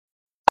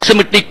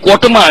approximately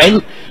quarter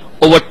mile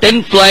over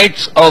 10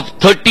 flights of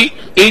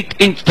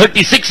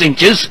 36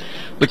 inches,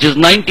 which is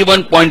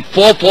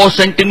 91.44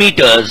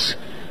 centimeters.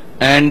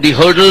 And the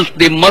hurdles,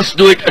 they must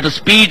do it at a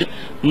speed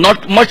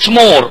not much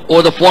more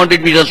over the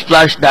 400 meters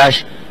flash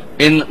dash.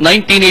 In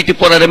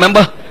 1984, I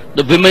remember,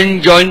 the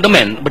women joined the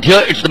men. But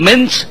here it's the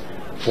men's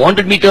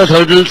 400 meters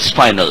hurdles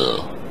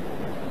final.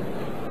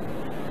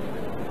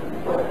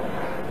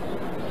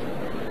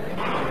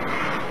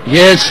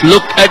 Yes,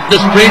 look at the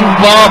sprint,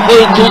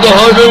 powerful through the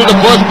hurdle, the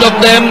first of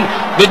them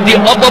with the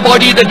upper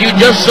body that you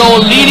just saw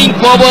leaning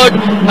forward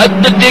at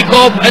the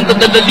takeoff, and the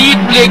lead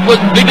leg was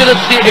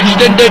vigorously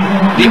extended.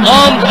 The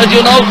arms, as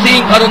you're now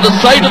seeing, are on the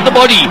side of the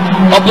body,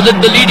 opposite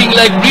the leading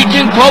leg,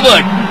 reaching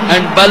forward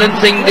and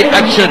balancing the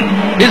action.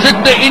 Is it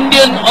the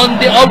Indian on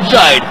the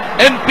outside?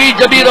 MP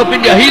Jabir of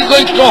India, he's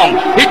going strong.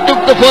 He took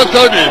the first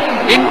hurdle.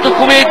 Into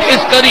Kuwait is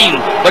Kareem,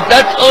 but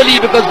that's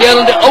early because they are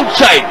on the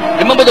outside.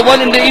 Remember, the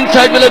one in the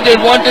inside will have the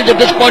advantage at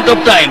this point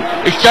of time.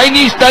 It's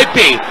Chinese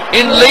Taipei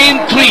in lane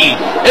 3.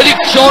 Eric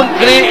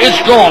Cray is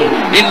strong.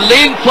 In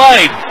lane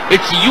 5,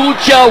 it's Yu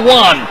Chia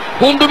Wan.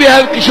 Whom do we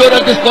have, Kishore,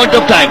 at this point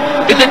of time?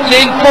 Is it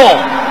lane 4?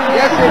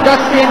 Yes, it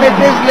does seem it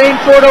is lane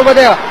 4 over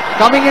there.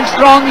 Coming in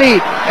strongly,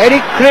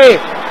 Eric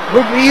Cray.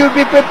 He would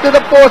be pipped to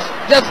the post.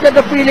 Just get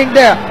the feeling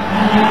there.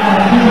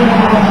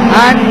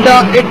 And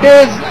it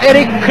is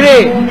Eric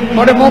Cray.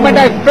 For a moment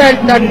I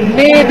felt that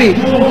maybe,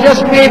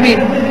 just maybe,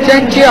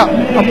 Chen Chia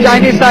of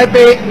Chinese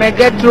Taipei may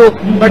get through.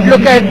 But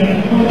look at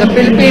the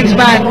Philippines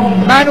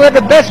man who had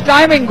the best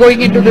timing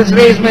going into this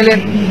race,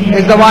 Milind,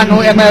 is the one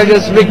who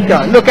emerges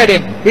victor. Look at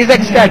him. He's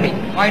ecstatic.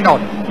 Why not?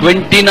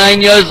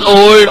 29 years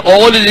old.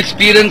 All his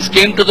experience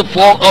came to the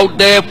fore out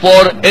there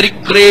for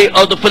Eric Cray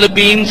of the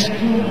Philippines.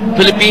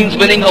 Philippines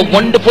winning a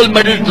wonderful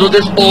medal through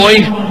this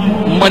boy.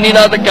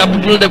 Manila, the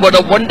capital, they've got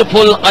a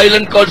wonderful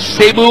island called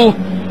Cebu.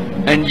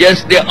 And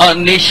yes, they are a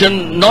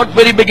nation not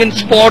very big in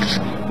sports,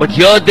 but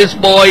here this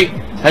boy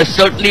has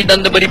certainly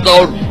done them very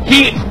proud.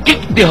 He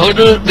kicked the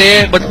hurdle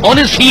there, but on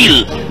his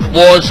heel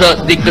was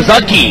the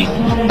Kazaki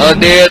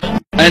there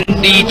and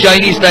the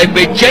Chinese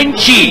Taipei Chen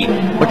Chi.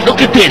 But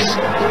look at this.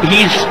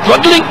 He's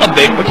struggling a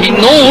bit, but he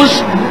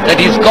knows that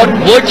he's got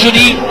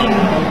virtually,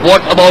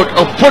 what about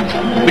a foot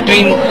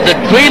between the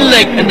trail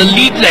leg and the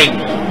lead leg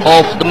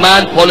of the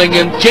man following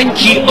him, Chen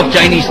Chi of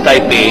Chinese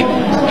Taipei.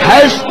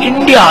 Has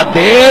India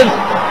there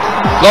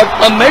got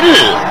a medal?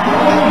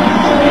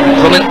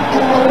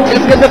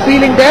 Just get the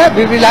feeling there.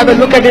 We will have a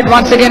look at it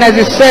once again. As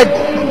you said,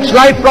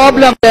 slight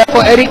problem there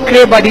for Eric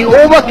Cray, but he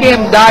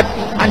overcame that,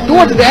 and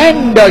towards the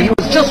end he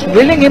was just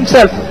willing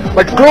himself.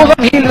 But close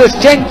on heel was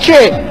Chen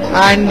Chi,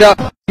 and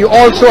you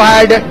also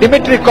had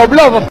Dmitry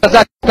Koblov of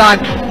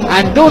Kazakhstan,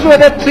 and those were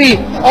the three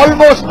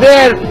almost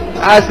there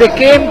as they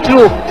came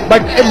through.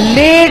 But a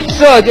late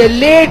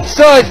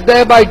surge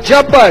there by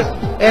Jabbar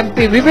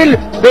MP. We will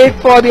wait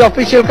for the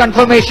official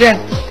confirmation.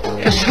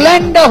 A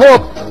slender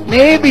hope,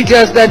 maybe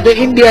just that the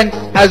Indian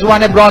has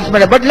won a bronze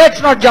medal. But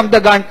let's not jump the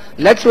gun.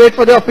 Let's wait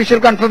for the official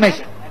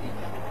confirmation.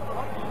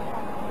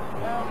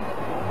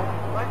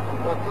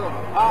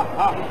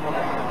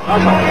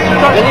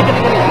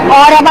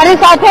 और हमारे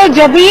साथ है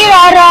जबीर,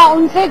 और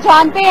उनसे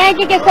जानते हैं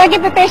कि किस तरह की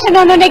प्रिपरेशन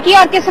उन्होंने की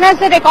और किस तरह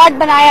से रिकॉर्ड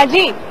बनाया।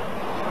 जी,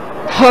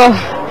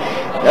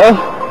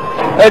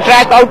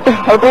 ट्रैक आउट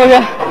हो गया,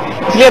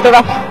 इसलिए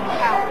थोड़ा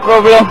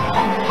प्रॉब्लम,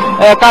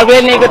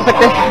 कार्बेल नहीं कर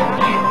सकते।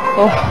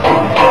 तो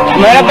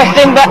मेरा बेस्ट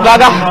टाइम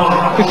भागा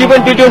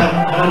 50.22।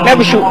 मैं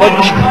भी बहुत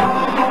खुश।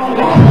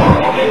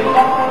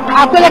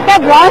 आपको लगता है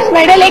ब्रॉन्ज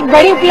मेडल एक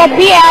बड़ी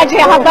उपलब्धि है आज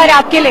यहाँ पर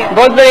आपके लिए?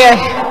 बहुत बढ़िया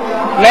है।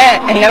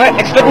 मैं नेवर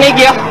एक्सपेक्ट नहीं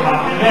किया,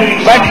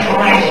 बट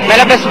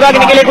मैंने बेस्ट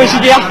भागने के लिए कोशिश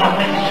किया।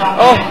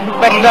 ओह,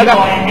 बेस्ट भागा।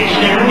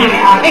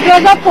 It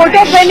was a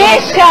photo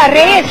finish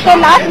race, तो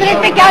लास्ट मिनट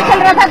में क्या चल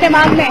रहा था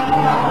दिमाग में?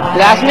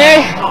 लास्ट में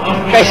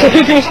कैसे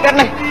भी फिनिश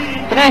करना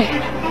है।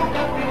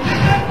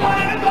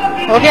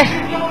 ओके,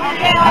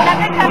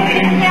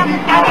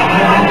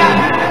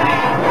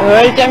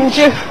 वर्ल्ड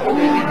चैंपियनशिप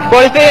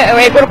क्वालिफाई,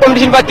 एक और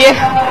कॉम्पिटिशन बाकी है,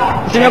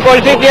 जिसमें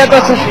क्वालिफाई किया तो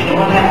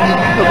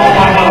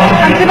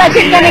हमसे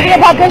बातचीत करने के लिए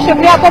बहुत बहुत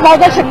शुक्रिया। आपको बहुत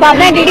बहुत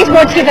शुभकामनाएं डीडी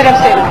स्पोर्ट्स की तरफ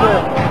से।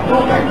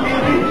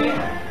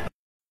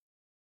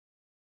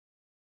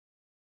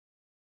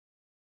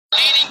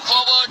 Leaning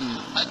forward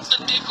at the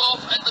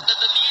takeoff, and the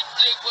lead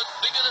leg was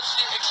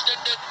vigorously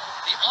extended.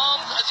 The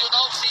arms, as you're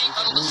now seeing,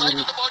 are on the side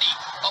of the body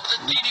of the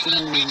leading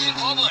leg, reaching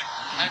forward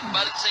and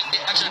balancing the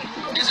action.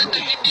 Is it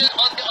the Indian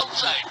on the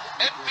outside?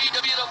 MP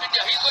Jabir of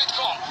India, he's going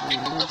strong. He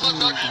took the first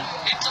hurdle.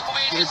 It's a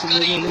Kuwait is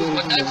Kareem,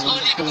 but that's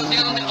early because they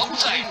are on the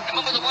outside.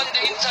 Remember, the one in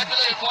the inside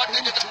will have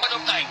advantage at this point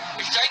of time.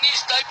 It's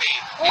Chinese Taipei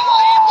in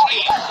lane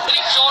 3.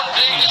 Eric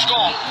Cray is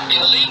strong.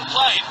 In lane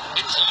 5,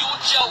 it's Yu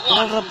Chia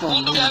Wan. Whom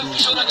do we have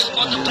Kishore at this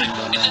point of time?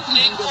 Is it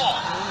lane 4?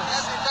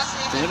 Yes, it does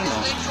seem it is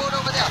lane 4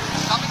 over there.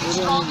 Coming in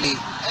strongly,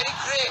 Eric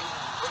Cray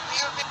would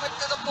be pipped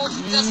to the post.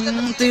 Just get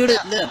the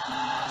feeling there.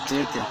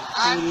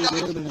 And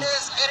it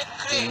is Eric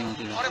Cray. Cray.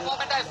 For a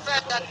moment I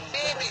felt that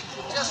maybe,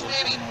 just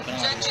maybe,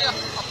 Chenchi of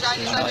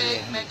Chinese Taipei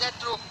may get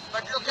through.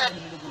 But look at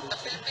the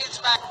Philippines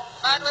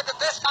man with the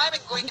best timing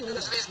going into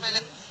this race,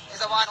 Melin, is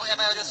the one who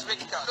emerges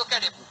victor. Look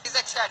at him, he's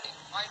ecstatic.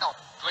 Why not?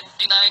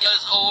 29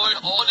 years old,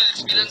 all his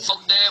experience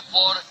out there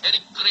for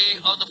Eric Cray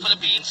of the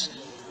Philippines.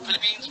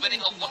 Philippines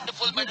winning a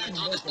wonderful medal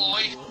through this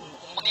boy.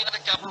 Manila,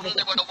 the capital,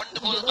 they've got a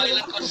wonderful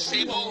island called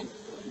Cebu.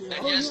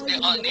 And yes, they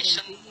are a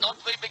nation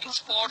not very big in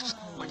sports,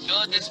 but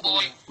here this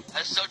boy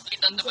has certainly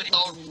done the very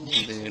proud.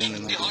 He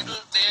reached the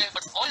hurdle there,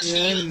 but on his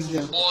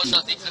heel was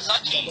the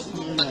Kazachi,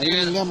 and the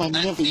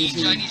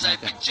Chinese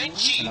Taipei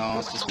Chenchi.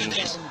 So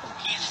this,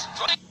 he's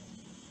trying.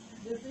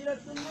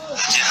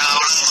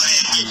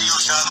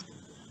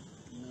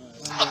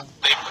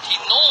 But he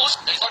knows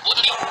that it's not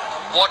only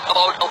what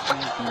about a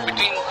fight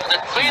between the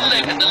trail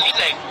leg and the lead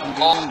leg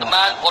of the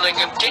man following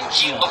him,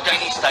 Chenchi of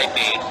Chinese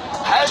Taipei.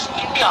 Has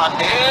India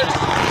there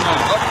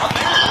got a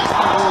medal?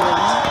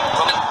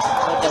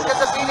 Let's get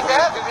the feeling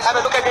there. We will have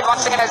a look at it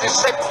once again. As you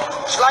said,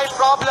 slight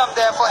problem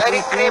there for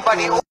Eric Cray, but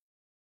he